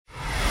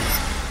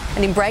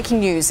And in breaking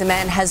news, a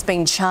man has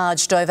been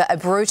charged over a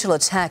brutal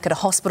attack at a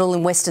hospital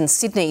in Western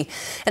Sydney.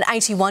 An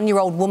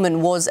 81-year-old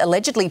woman was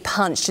allegedly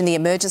punched in the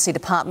emergency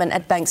department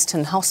at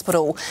Bankston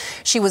Hospital.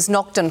 She was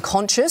knocked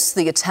unconscious,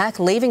 the attack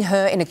leaving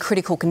her in a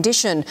critical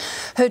condition.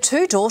 Her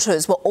two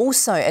daughters were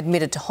also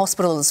admitted to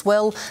hospital as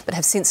well, but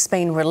have since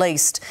been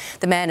released.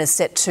 The man is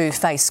set to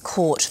face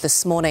court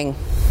this morning.